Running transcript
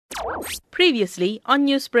Previously on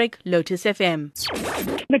Newsbreak, Lotus FM.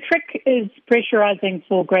 Matric is pressurizing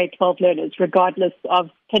for grade 12 learners, regardless of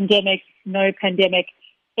pandemic, no pandemic.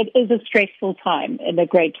 It is a stressful time in a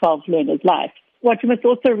grade 12 learner's life. What you must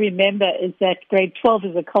also remember is that grade 12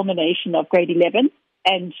 is a culmination of grade 11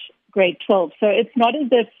 and grade 12. So it's not as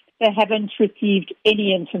if they haven't received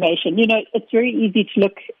any information. You know, it's very easy to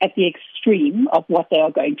look at the extreme of what they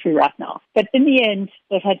are going through right now. But in the end,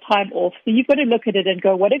 they've had time off. So you've got to look at it and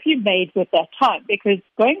go, what have you made with that time? Because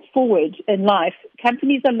going forward in life,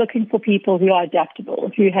 companies are looking for people who are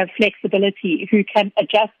adaptable, who have flexibility, who can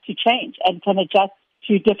adjust to change and can adjust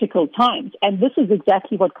to difficult times. And this is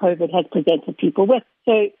exactly what COVID has presented people with.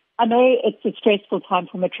 So I know it's a stressful time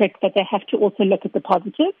for Matric, but they have to also look at the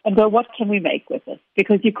positive and go, what can we make with this?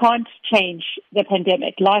 Because you can't change the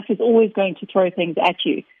pandemic. Life is always going to throw things at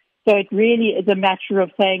you. So it really is a matter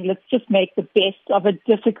of saying, let's just make the best of a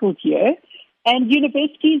difficult year. And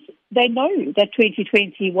universities, they know that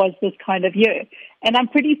 2020 was this kind of year. And I'm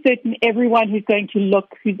pretty certain everyone who's going to look,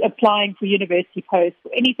 who's applying for university posts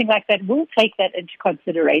or anything like that, will take that into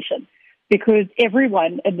consideration. Because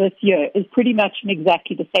everyone in this year is pretty much in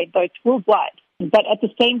exactly the same boat worldwide. But at the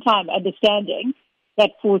same time, understanding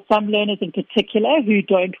that for some learners in particular who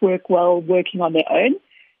don't work well working on their own,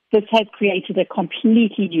 this has created a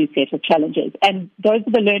completely new set of challenges. And those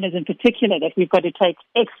are the learners in particular that we've got to take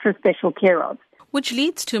extra special care of. Which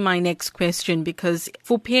leads to my next question, because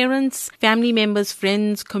for parents, family members,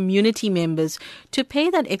 friends, community members, to pay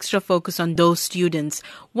that extra focus on those students,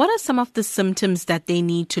 what are some of the symptoms that they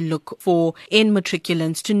need to look for in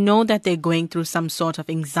matriculants to know that they're going through some sort of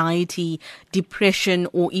anxiety, depression,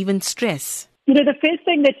 or even stress? You know, the first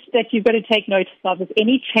thing that you've got to take notice of is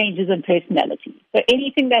any changes in personality. So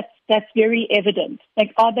anything that's very evident.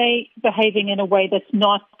 Like, are they behaving in a way that's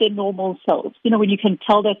not their normal selves? You know, when you can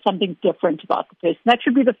tell there's something different about the person. That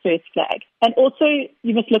should be the first flag. And also,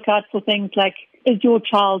 you must look out for things like, is your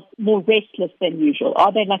child more restless than usual?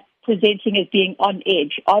 Are they like presenting as being on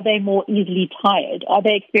edge? Are they more easily tired? Are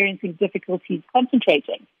they experiencing difficulties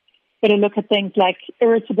concentrating? Got to look at things like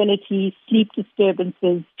irritability, sleep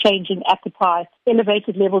disturbances, change in appetite,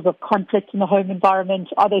 elevated levels of conflict in the home environment.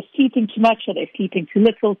 Are they sleeping too much? Are they sleeping too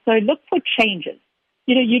little? So look for changes.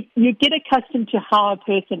 You know, you get accustomed to how a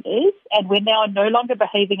person is, and when they are no longer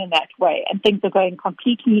behaving in that way and things are going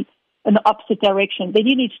completely in the opposite direction, then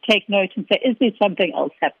you need to take note and say, is there something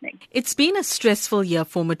else happening? It's been a stressful year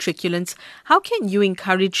for matriculants. How can you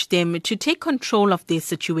encourage them to take control of their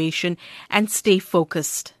situation and stay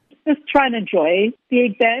focused? Just try and enjoy the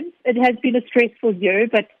exams. It has been a stressful year,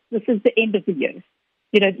 but this is the end of the year.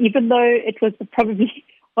 You know, even though it was probably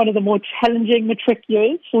one of the more challenging matric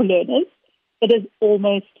years for learners, it is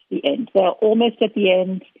almost the end. They're almost at the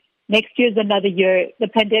end. Next year is another year. The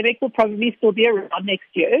pandemic will probably still be around next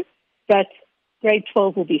year, but grade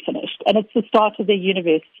 12 will be finished. And it's the start of their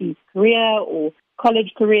university career or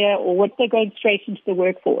college career or what they're going straight into the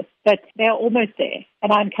workforce. But they're almost there.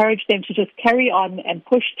 And I encourage them to just carry on and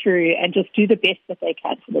push through and just do the best that they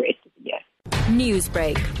can for the rest of the year.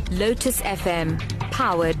 Newsbreak, Lotus FM,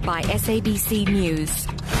 powered by SABC News.